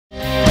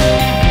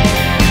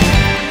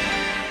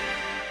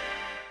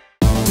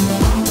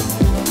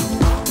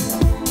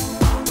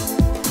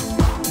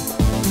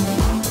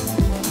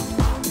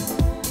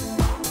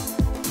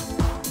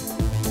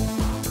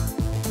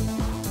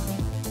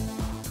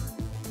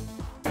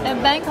The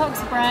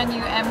Bangkok's brand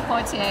new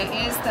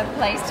Emquartier is the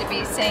place to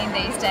be seen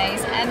these days,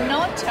 and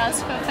not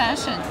just for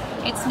fashion.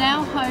 It's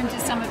now home to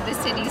some of the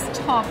city's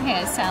top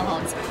hair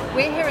salons.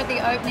 We're here at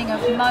the opening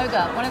of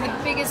Moga, one of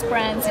the biggest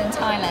brands in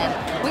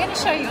Thailand. We're going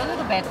to show you a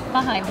little bit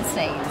behind the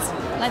scenes.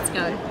 Let's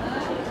go.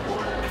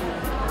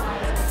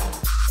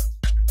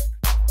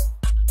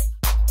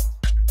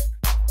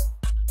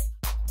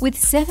 With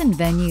 7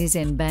 venues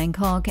in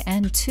Bangkok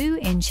and 2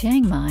 in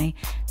Chiang Mai,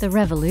 the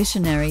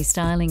revolutionary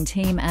styling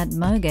team at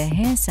MOGA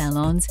Hair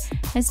Salons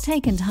has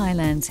taken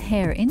Thailand's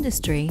hair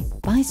industry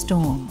by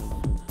storm.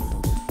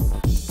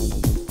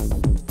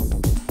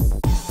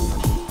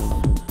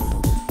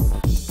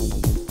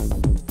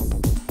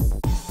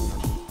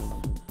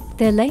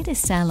 Their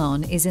latest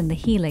salon is in the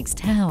Helix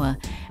Tower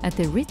at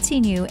the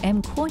ritzy new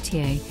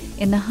Emquartier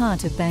in the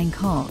heart of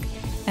Bangkok,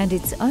 and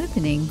its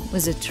opening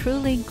was a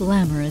truly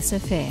glamorous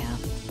affair.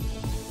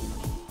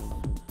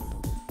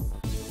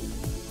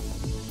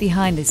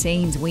 Behind the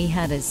scenes, we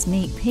had a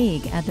sneak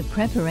peek at the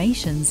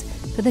preparations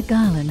for the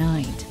gala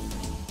night.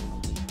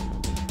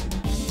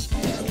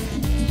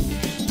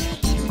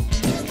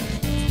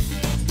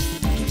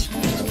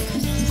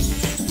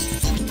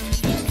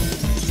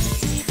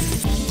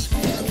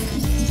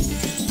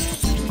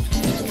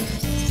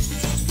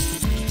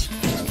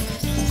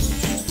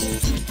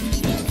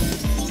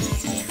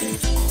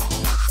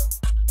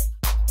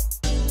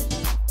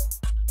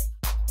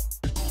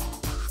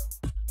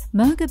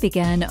 Moga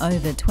began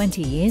over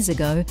 20 years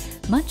ago,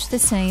 much the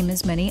same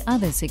as many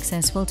other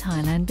successful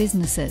Thailand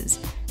businesses,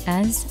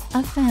 as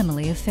a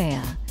family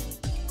affair.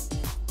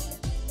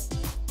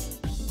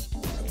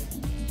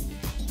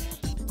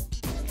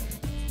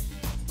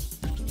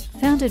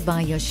 Founded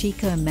by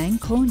Yoshiko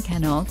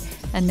Mang-korn-kanok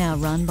and now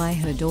run by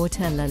her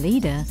daughter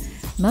Lalida,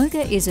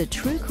 Moga is a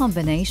true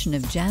combination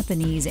of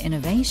Japanese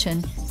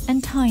innovation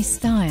and Thai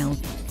style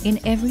in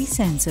every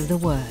sense of the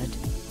word.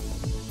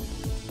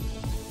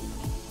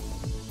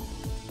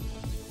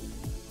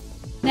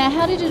 Now,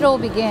 how did it all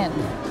begin?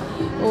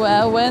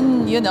 Well,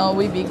 when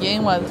we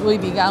began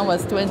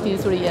was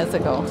 23 years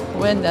ago.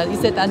 When the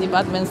Isetan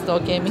department store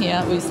came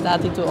here, we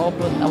started to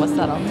open our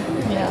salon.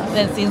 Yeah,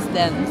 and since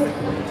then.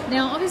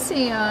 Now,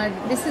 obviously,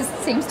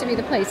 seems to be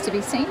the place to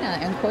be seen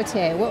at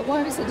Emquartier.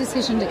 Why was the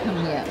decision to come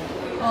here?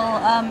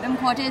 Well,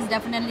 Emquartier is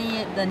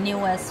definitely the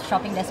newest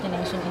shopping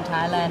destination in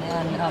Thailand,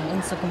 and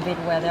in Sukhumvit,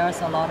 where there's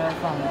a lot of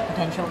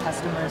potential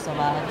customers of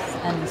ours.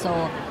 And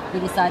so we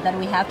decided that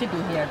we have to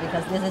be here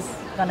because this is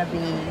going to be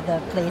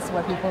the place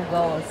where people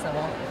go. So,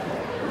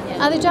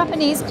 yeah. Are the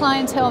Japanese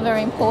clientele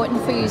very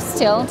important for you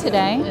still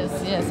today?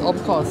 Yes,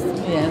 of course,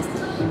 yes.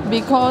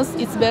 Because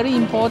it's very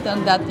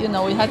important that,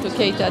 we have to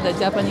cater the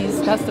Japanese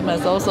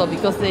customers also,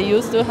 because they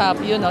used to have,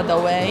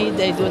 the way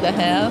they do the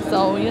hair.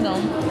 So,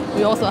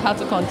 we also have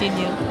to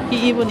continue,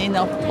 even in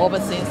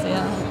overseas,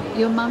 yeah.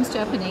 Your mum's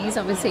Japanese,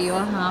 obviously you're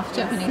half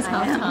Japanese,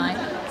 half Thai.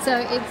 So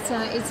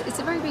it's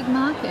a very big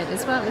market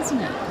as well, isn't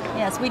it?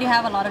 Yes, we do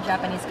have a lot of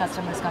Japanese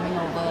customers coming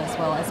over as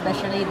well,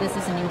 especially this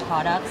is a new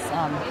product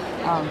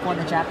for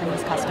the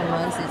Japanese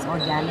customers. It's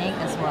organic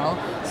as well.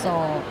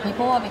 So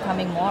people are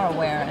becoming more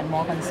aware and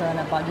more concerned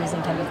about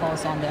using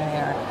chemicals on their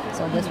hair.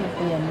 So this would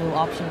be a new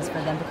options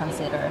for them to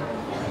consider.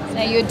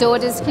 Now your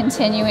daughter's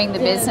continuing the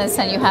business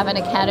and you have an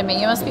academy.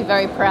 You must be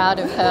very proud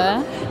of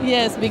her.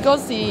 Yes,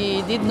 because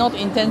she did not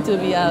intend to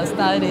be a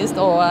stylist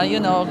or,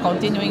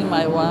 continuing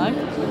my work.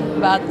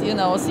 But,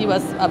 she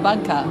was a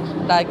banker,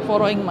 like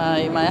following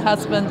my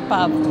husband's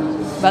path.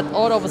 But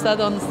all of a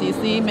sudden she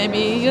see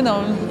maybe,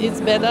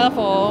 it's better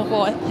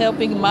for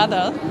helping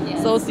mother.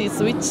 Yes. So she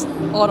switched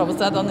all of a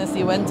sudden and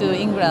she went to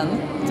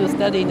England to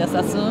study in the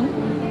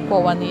Sassoon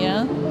for 1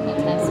 year.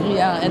 Fantastic.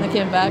 Yeah, and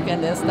came back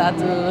and then started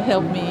to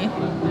help me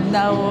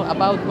now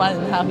about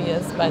 1.5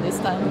 years by this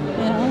time.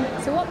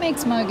 Yeah. So what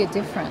makes Moga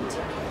different?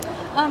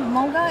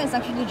 Moga is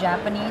actually a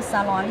Japanese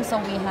salon, so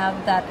we have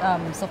that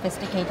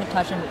sophisticated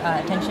touch and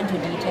attention to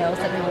details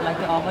that we would like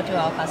to offer to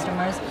our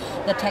customers.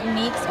 The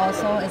techniques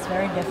also is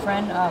very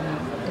different.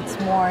 It's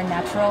more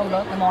natural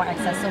look, more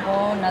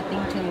accessible,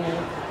 nothing too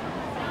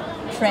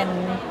trend,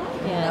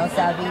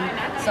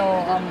 savvy. So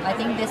I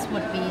think this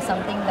would be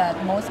something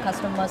that most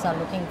customers are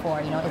looking for.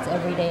 It's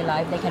everyday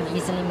life. They can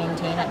easily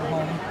maintain at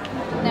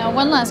home. Now,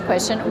 one last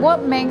question.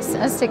 What makes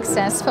a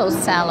successful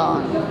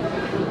salon?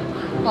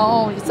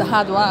 Oh, it's a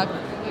hard work,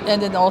 and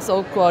then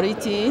also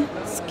quality,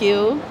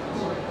 skill.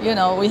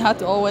 We have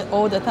to always,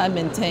 all the time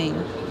maintain.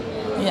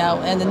 Yeah,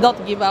 and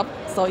not give up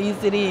so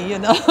easily.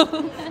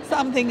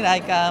 Something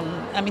like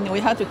we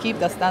have to keep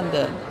the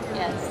standard.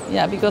 Yes.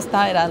 Yeah, because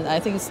Thailand, I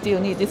think, still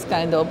need this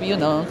kind of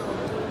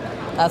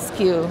a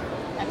skill.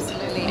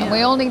 Absolutely. And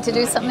we all need to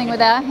do something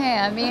with our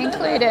hair, me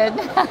included.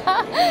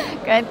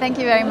 Great, thank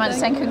you very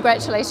much, and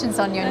congratulations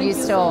on your new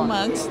store.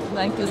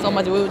 Thank you so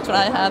much. We will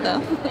try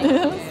harder.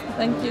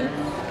 Thank you.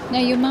 Now,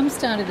 your mum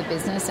started the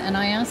business, and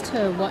I asked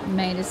her what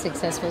made a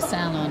successful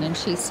salon, and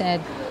she said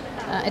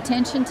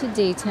attention to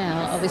detail,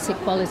 obviously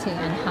quality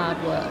and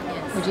hard work.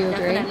 Yes, would you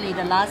agree? Definitely.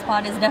 The last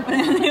part is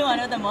definitely one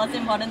of the most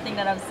important things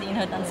that I've seen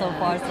her done so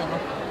far. So,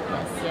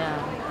 yes.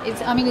 Yeah.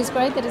 it's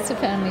great that it's a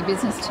family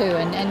business too,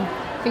 and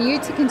for you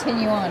to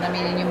continue on, I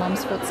mean, in your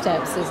mum's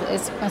footsteps,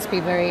 it must be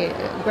very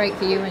great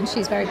for you, and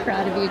she's very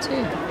proud of you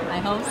too. I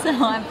hope so.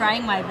 I'm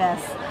trying my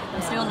best.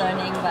 I'm still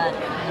learning, but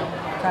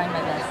trying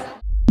my best.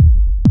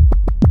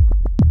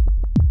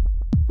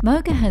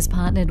 MOGA has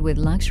partnered with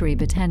luxury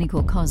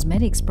botanical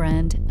cosmetics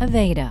brand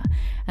Aveda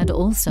and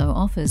also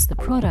offers the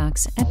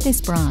products at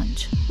this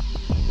branch.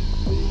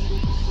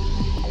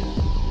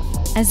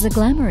 As the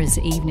glamorous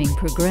evening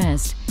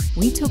progressed,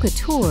 we took a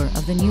tour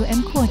of the new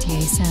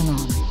Emquartier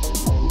salon.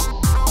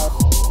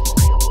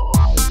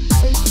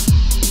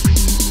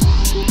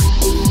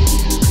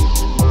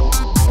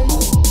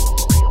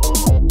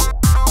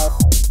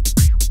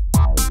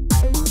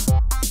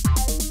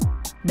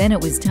 Then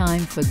it was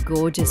time for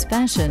gorgeous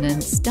fashion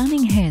and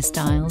stunning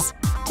hairstyles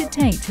to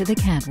take to the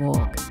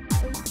catwalk.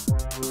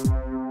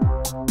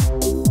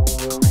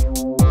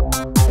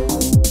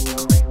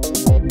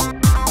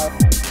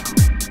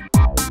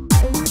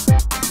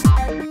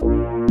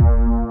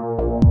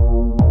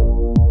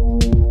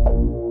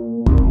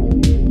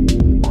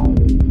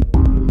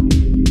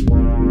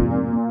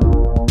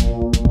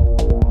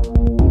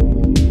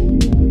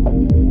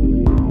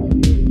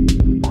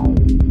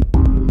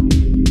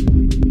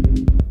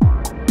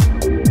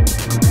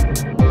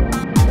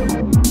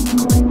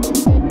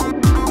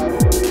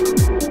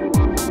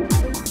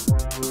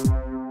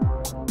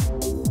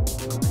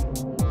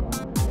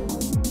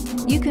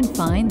 You can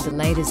find the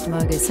latest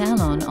MOGA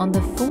salon on the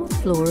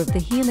 4th floor of the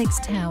Helix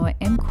Tower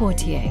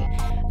Emquartier,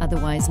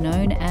 otherwise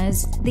known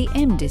as the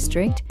M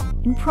District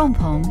in Phrom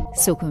Phong,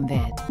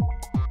 Sukhumvit.